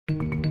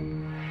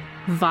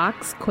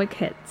Vox Quick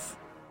Hits.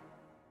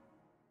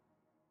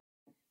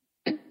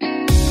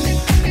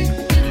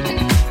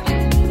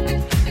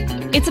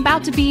 It's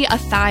about to be a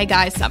thigh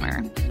guy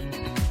summer.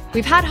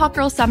 We've had hot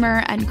girl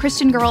summer and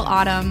Christian girl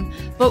autumn,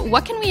 but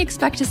what can we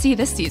expect to see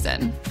this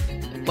season?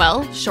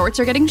 Well, shorts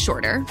are getting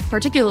shorter,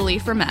 particularly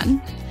for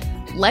men.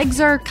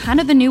 Legs are kind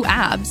of the new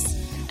abs,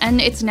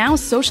 and it's now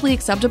socially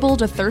acceptable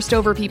to thirst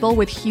over people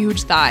with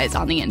huge thighs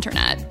on the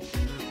internet.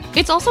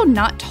 It's also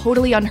not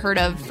totally unheard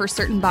of for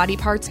certain body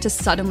parts to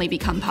suddenly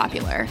become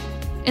popular.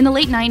 In the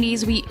late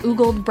 90s, we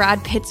oogled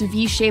Brad Pitt's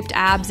V-shaped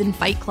abs in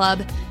Fight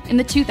Club. In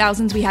the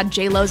 2000s, we had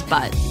J-Lo's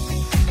butt.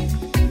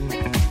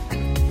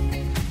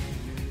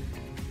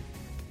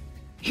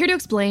 Here to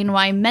explain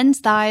why men's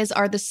thighs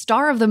are the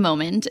star of the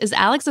moment is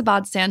Alex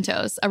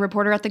Abad-Santos, a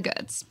reporter at The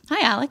Goods.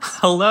 Hi, Alex.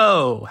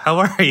 Hello. How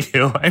are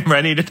you? I'm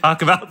ready to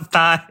talk about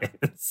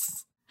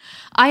thighs.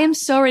 I am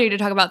so ready to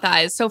talk about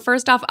thighs. So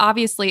first off,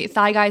 obviously,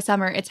 Thigh Guy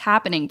Summer, it's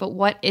happening, but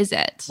what is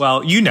it?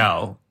 Well,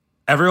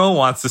 everyone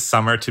wants the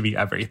summer to be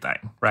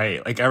everything,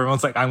 right? Like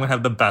everyone's like, I'm going to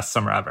have the best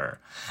summer ever.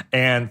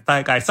 And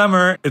Thigh Guy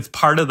Summer, it's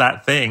part of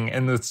that thing.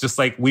 And it's just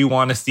like, we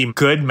want to see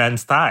good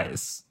men's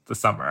thighs this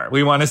summer.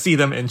 We want to see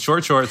them in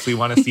short shorts. We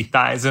want to see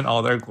thighs in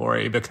all their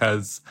glory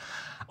because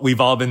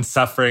we've all been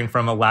suffering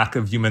from a lack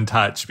of human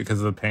touch because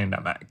of the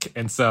pandemic.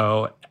 And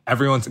so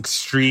everyone's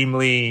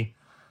extremely,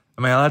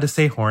 am I allowed to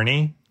say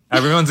horny?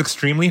 Everyone's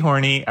extremely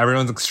horny.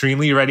 Everyone's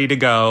extremely ready to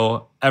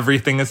go.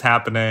 Everything is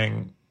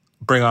happening.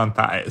 Bring on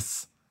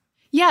thighs.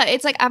 Yeah,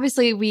 it's like,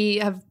 obviously, we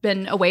have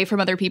been away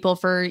from other people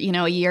for,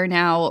 a year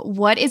now.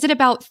 What is it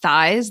about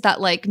thighs that,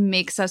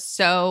 makes us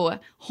so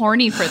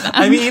horny for them?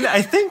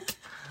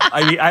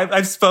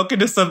 I've spoken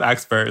to some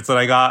experts and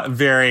I got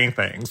varying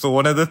things. So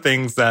one of the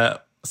things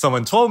that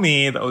someone told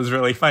me that was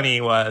really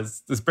funny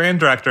was this brand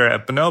director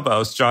at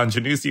Bonobos, John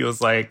Januzzi, was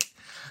like,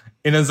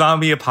 in a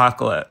zombie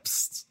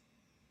apocalypse,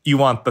 you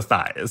want the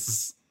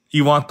thighs.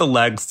 You want the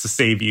legs to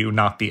save you,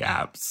 not the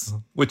abs,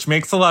 which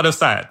makes a lot of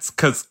sense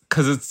because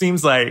it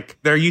seems like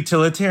they're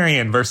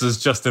utilitarian versus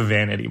just a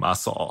vanity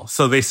muscle.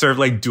 So they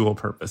serve dual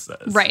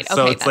purposes. Right. Okay,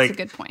 so it's that's a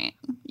good point.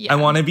 Yeah. I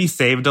want to be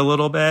saved a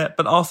little bit,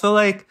 but also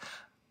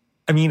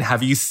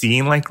have you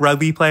seen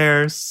rugby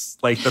players?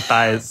 The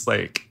thighs,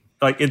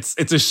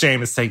 it's a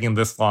shame it's taking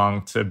this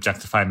long to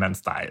objectify men's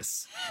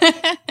thighs.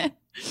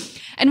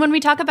 And when we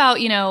talk about,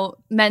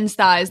 men's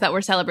thighs that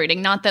we're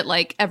celebrating, not that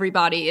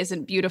everybody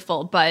isn't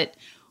beautiful, but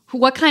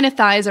what kind of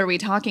thighs are we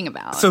talking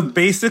about? So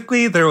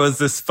basically there was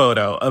this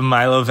photo of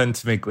Milo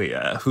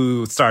Ventimiglia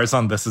who stars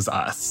on This Is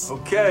Us.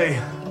 Okay,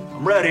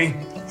 I'm ready.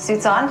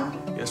 Suits on?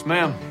 Yes,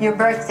 ma'am. Your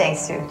birthday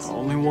suit.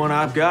 Only one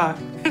I've got.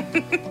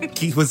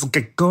 He was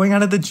going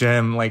out of the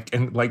gym,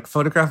 and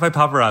photographed by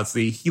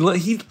paparazzi.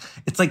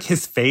 It's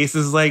his face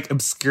is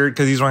obscured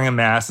because he's wearing a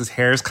mask. His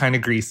hair is kind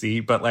of greasy,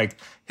 but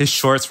his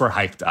shorts were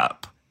hiked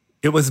up.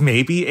 It was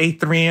maybe a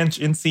 3-inch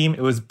inseam.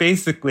 It was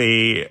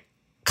basically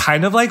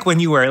kind of like when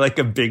you wear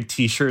a big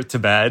t-shirt to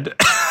bed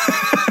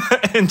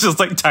and just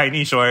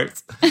tiny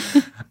shorts.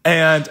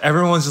 And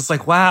everyone's just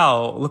like,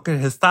 wow, look at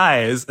his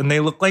thighs. And they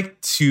look like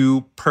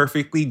two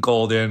perfectly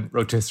golden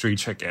rotisserie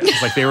chickens.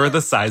 They were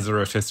the size of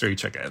rotisserie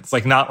chickens.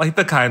 Not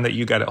the kind that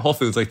you get at Whole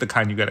Foods, the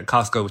kind you get at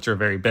Costco, which are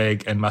very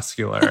big and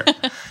muscular.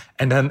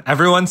 And then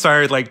everyone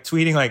started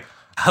tweeting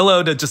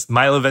hello to just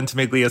Milo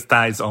Ventimiglia's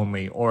thighs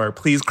only, or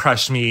please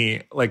crush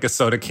me like a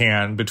soda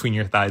can between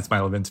your thighs,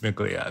 Milo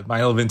Ventimiglia.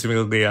 Milo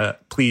Ventimiglia,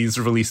 please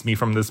release me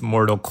from this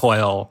mortal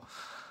coil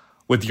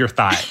with your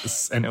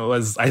thighs. And it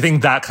was, I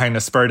think that kind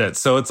of spurred it.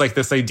 So it's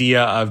this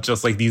idea of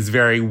just these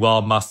very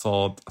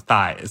well-muscled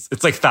thighs.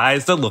 It's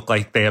thighs that look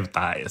like they have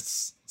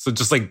thighs. So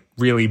just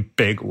really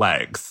big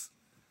legs.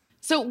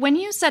 So when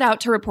you set out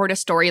to report a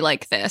story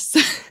like this,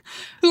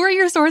 who are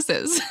your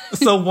sources?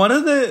 So one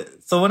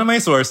of my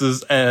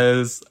sources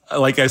is,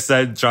 like I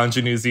said, John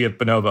Januzzi at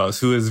Bonobos,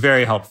 who is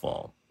very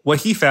helpful.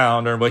 What he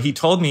found, or what he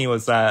told me,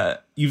 was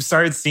that you've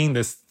started seeing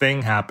this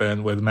thing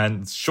happen with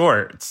men's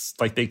shorts.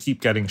 They keep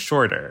getting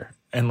shorter.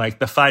 And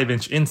the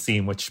 5-inch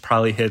inseam, which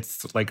probably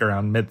hits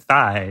around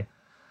mid-thigh,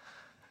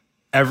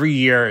 every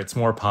year it's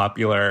more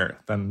popular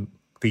than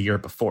the year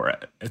before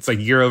it. It's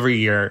year over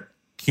year,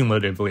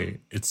 cumulatively,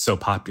 it's so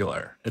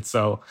popular.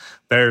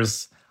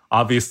 There's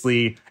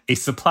obviously a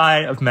supply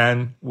of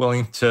men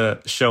willing to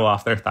show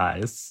off their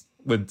thighs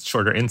with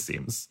shorter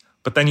inseams.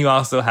 But then you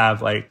also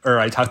have I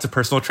talked to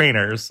personal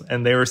trainers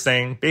and they were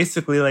saying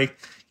basically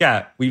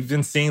yeah, we've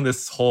been seeing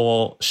this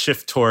whole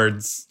shift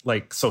towards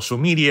social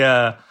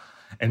media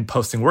and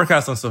posting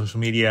workouts on social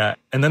media.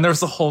 And then there's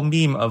the whole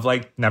meme of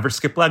never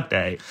skip leg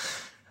day.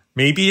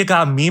 Maybe it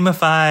got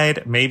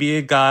memeified, maybe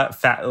it got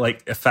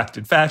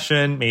affected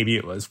fashion, maybe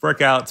it was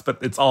workouts, but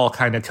it's all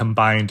kind of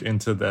combined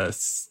into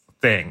this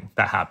thing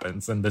that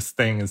happens. And this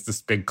thing is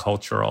this big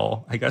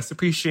cultural,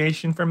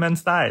 appreciation for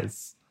men's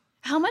thighs.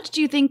 How much do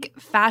you think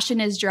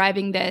fashion is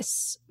driving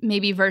this,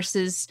 maybe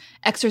versus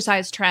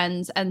exercise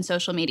trends and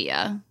social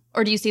media?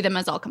 Or do you see them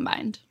as all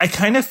combined? I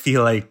kind of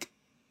feel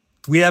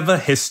we have a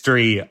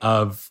history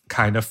of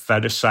kind of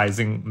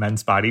fetishizing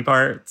men's body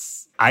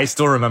parts. I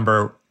still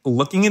remember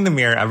looking in the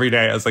mirror every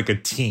day as like a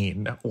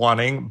teen,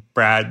 wanting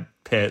Brad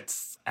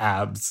Pitt's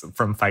abs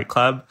from Fight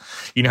Club.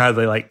 You know how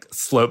they like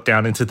slope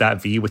down into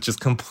that V, which is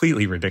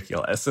completely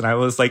ridiculous. And I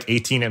was like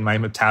 18 and my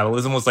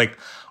metabolism was like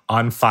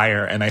on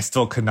fire and I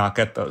still could not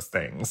get those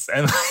things.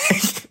 And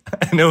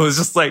and it was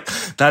just like,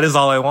 that is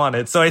all I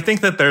wanted. So I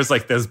think that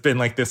there's been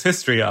like this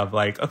history of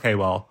like, okay,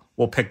 well,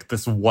 we'll pick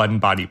this one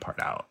body part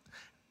out.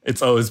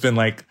 It's always been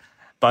like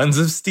buns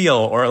of steel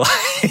or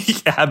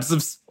like abs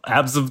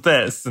of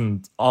this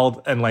and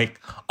all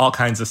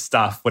kinds of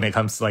stuff when it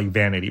comes to like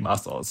vanity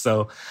muscles.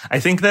 So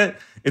I think that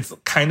it's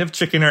kind of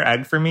chicken or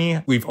egg for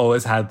me. We've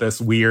always had this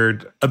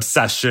weird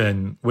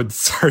obsession with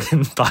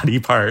certain body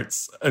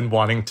parts and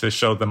wanting to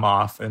show them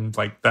off and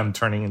like them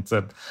turning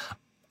into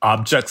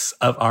objects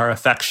of our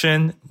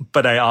affection.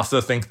 But I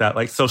also think that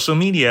like social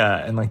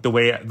media and like the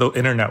way the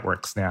internet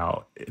works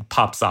now, it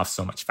pops off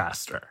so much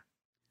faster.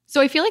 So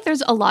I feel like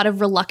there's a lot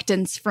of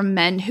reluctance from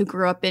men who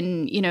grew up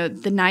in, you know,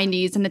 the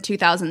 90s and the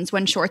 2000s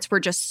when shorts were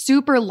just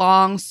super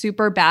long,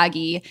 super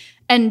baggy,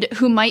 and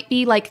who might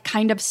be like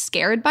kind of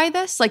scared by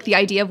this, like the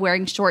idea of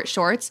wearing short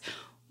shorts.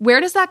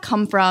 Where does that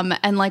come from?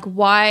 And like,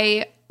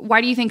 why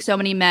do you think so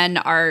many men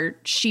are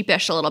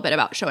sheepish a little bit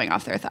about showing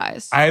off their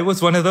thighs? I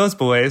was one of those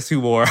boys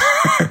who wore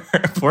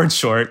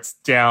shorts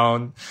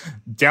down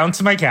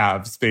to my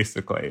calves,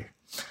 basically.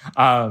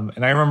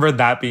 And I remember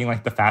that being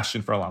like the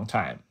fashion for a long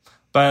time.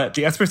 But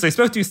the experts I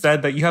spoke to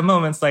said that you have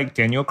moments like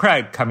Daniel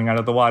Craig coming out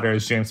of the water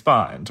as James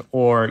Bond,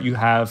 or you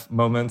have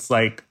moments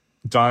like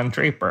Don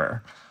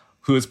Draper,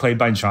 who is played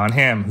by Jon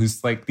Hamm,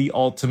 who's like the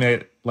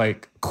ultimate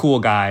like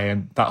cool guy,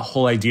 and that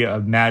whole idea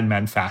of Mad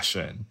Men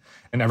fashion.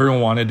 And everyone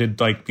wanted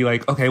to like be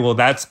like, okay, well,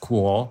 that's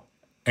cool.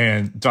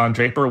 And Don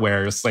Draper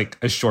wears like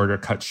a shorter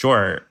cut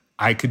short.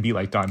 I could be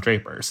like Don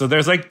Draper. So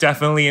there's like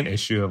definitely an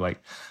issue of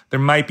like, there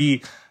might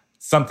be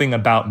something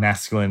about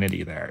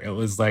masculinity there. It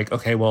was like,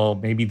 okay, well,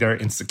 maybe they're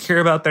insecure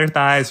about their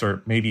thighs,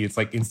 or maybe it's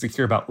like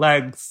insecure about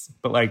legs,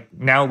 but like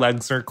now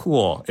legs are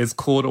cool. It's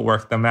cool to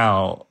work them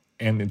out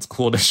and it's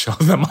cool to show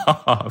them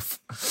off.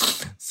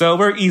 So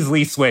we're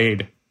easily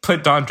swayed.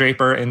 Put Don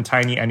Draper in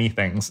tiny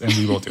anythings and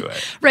we will do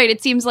it. Right.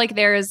 It seems like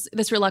there's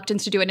this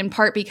reluctance to do it in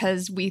part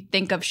because we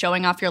think of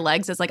showing off your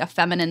legs as like a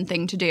feminine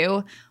thing to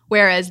do.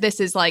 Whereas this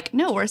is like,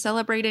 no, we're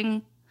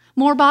celebrating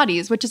more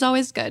bodies, which is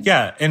always good.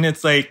 Yeah. And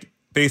it's like,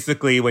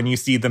 basically, when you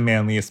see the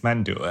manliest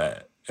men do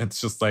it, it's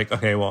just like,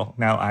 okay, well,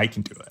 now I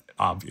can do it,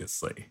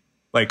 obviously.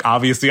 Like,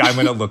 obviously, I'm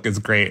going to look as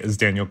great as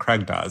Daniel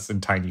Craig does in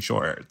tiny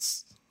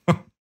shorts.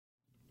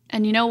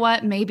 And you know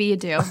what? Maybe you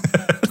do.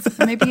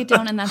 Maybe you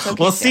don't, and that's okay.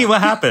 We'll see what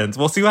happens.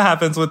 We'll see what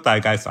happens with Thigh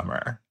Guy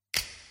Summer.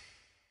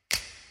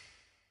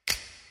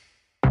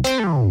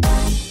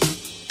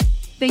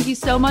 Thank you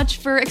so much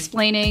for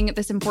explaining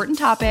this important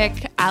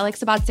topic.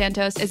 Alex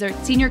Abad-Santos is a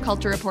senior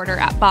culture reporter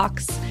at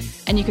Vox,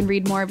 and you can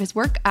read more of his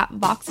work at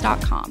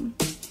vox.com.